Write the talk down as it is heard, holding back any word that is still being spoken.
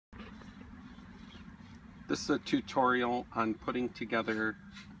This is a tutorial on putting together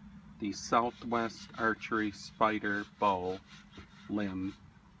the Southwest Archery Spyder bow limb.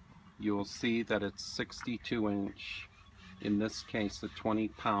 You will see that it's 62 inch, in this case a 20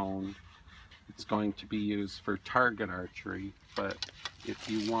 pound. It's going to be used for target archery, but if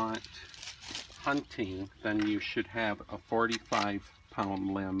you want hunting, then you should have a 45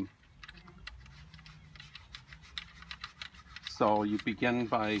 pound limb. So you begin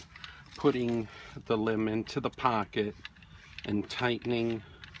by putting the limb into the pocket and tightening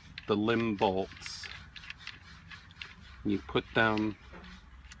the limb bolts. You put them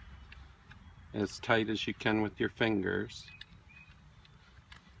as tight as you can with your fingers.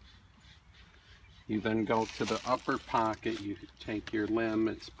 You then go to the upper pocket, you take your limb,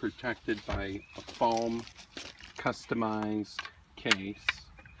 it's protected by a foam customized case.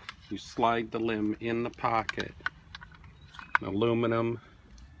 You slide the limb in the pocket, an aluminum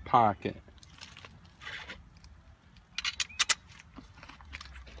pocket.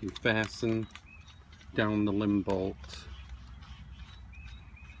 You fasten down the limb bolts.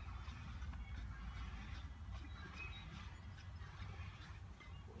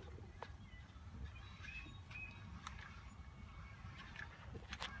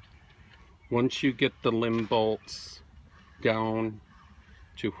 Once you get the limb bolts down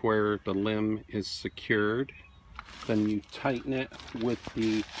to where the limb is secured, then you tighten it with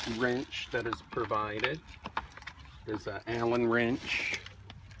the wrench that is provided. There's an Allen wrench,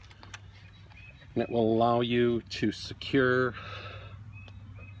 and it will allow you to secure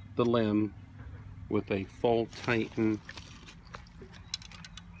the limb with a full tighten.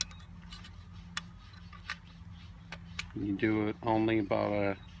 You do it only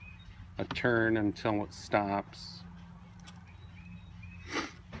about a turn until it stops.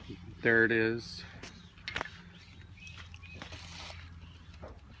 There it is.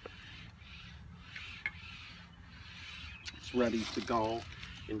 It's ready to go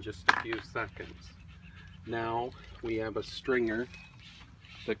in just a few seconds. Now we have a stringer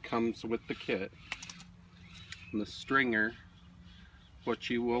that comes with the kit. And the stringer, what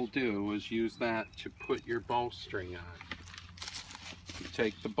you will do is use that to put your bowstring on. You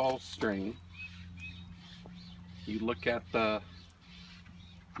take the bowstring, you look at the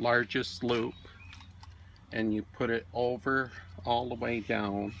largest loop, and you put it over all the way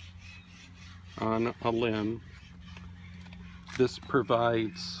down on a limb. This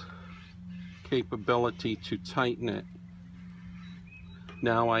provides capability to tighten it.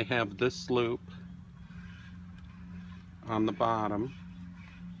 Now I have this loop on the bottom.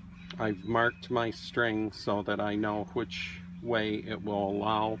 I've marked my string so that I know which way it will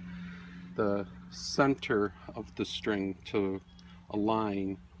allow the center of the string to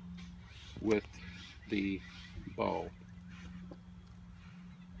align with the bow.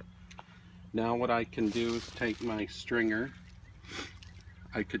 Now what I can do is take my stringer.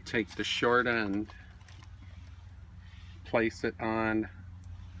 I could take the short end, place it on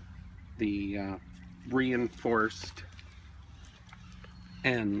the reinforced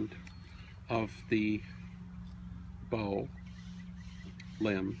end of the bow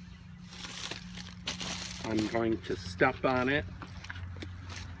limb. I'm going to step on it,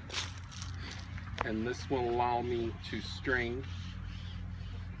 and this will allow me to string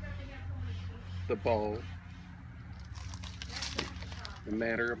the bow in a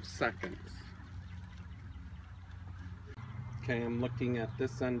matter of seconds. Okay, I'm looking at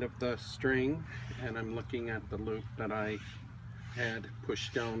this end of the string, and I'm looking at the loop that I had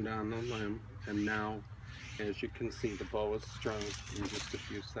pushed down on the limb, and now, as you can see, the bow is strung in just a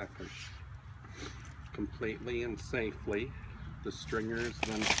few seconds. Completely and safely. The stringer is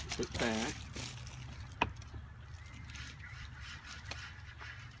then put back.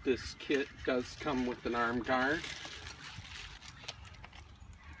 This kit does come with an arm guard.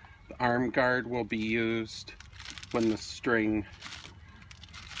 The arm guard will be used when the string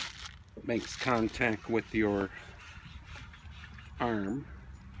makes contact with your arm,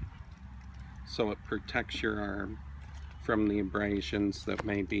 so it protects your arm from the abrasions that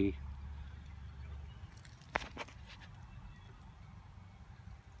may be.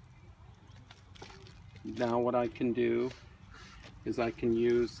 Now what I can do is I can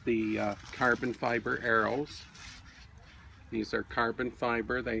use the carbon fiber arrows. These are carbon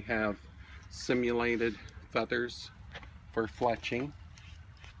fiber. They have simulated feathers for fletching.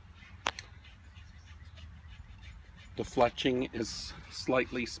 The fletching is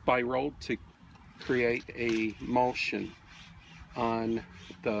slightly spiraled to create a motion on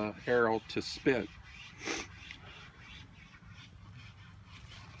the arrow to spit.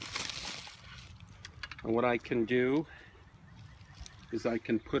 And what I can do is I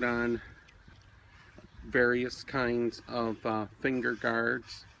can put on various kinds of finger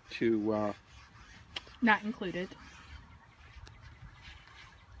guards to Not included.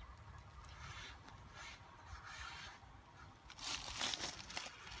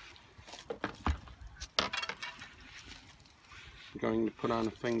 I'm going to put on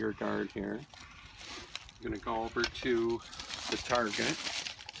a finger guard here. I'm going to go over to the target.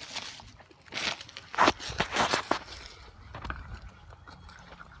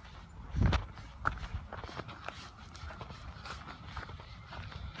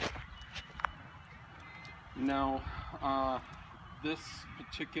 Now, this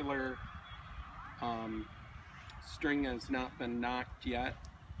particular string has not been knocked yet,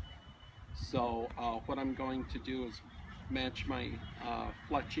 so what I'm going to do is match my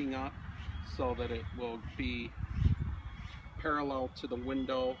fletching up so that it will be parallel to the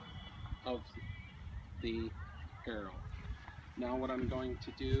window of the arrow. Now what I'm going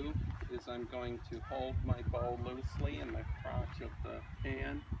to do is I'm going to hold my bow loosely in the crotch of the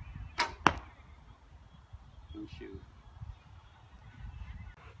hand and shoot.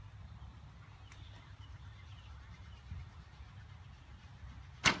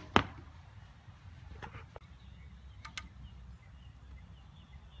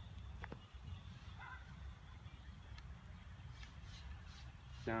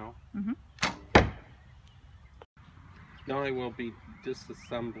 Now, now I will be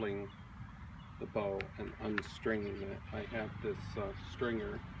disassembling the bow and unstringing it. I have this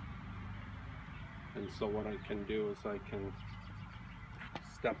stringer, and so what I can do is I can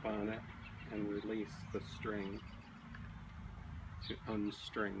step on it and release the string to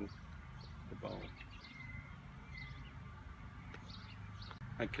unstring the bow.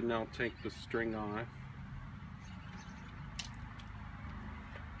 I can now take the string off.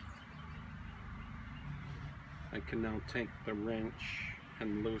 I can now take the wrench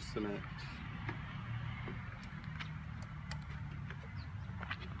and loosen it.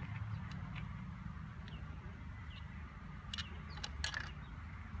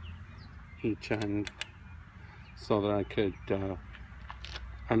 Each end so that I could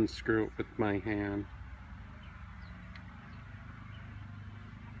unscrew it with my hand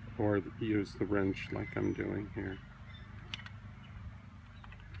or use the wrench like I'm doing here.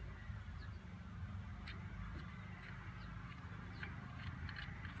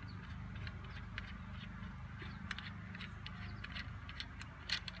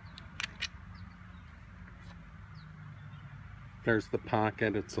 There's the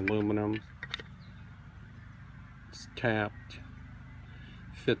pocket, it's aluminum, it's tapped,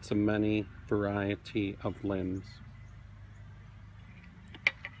 fits a many variety of limbs.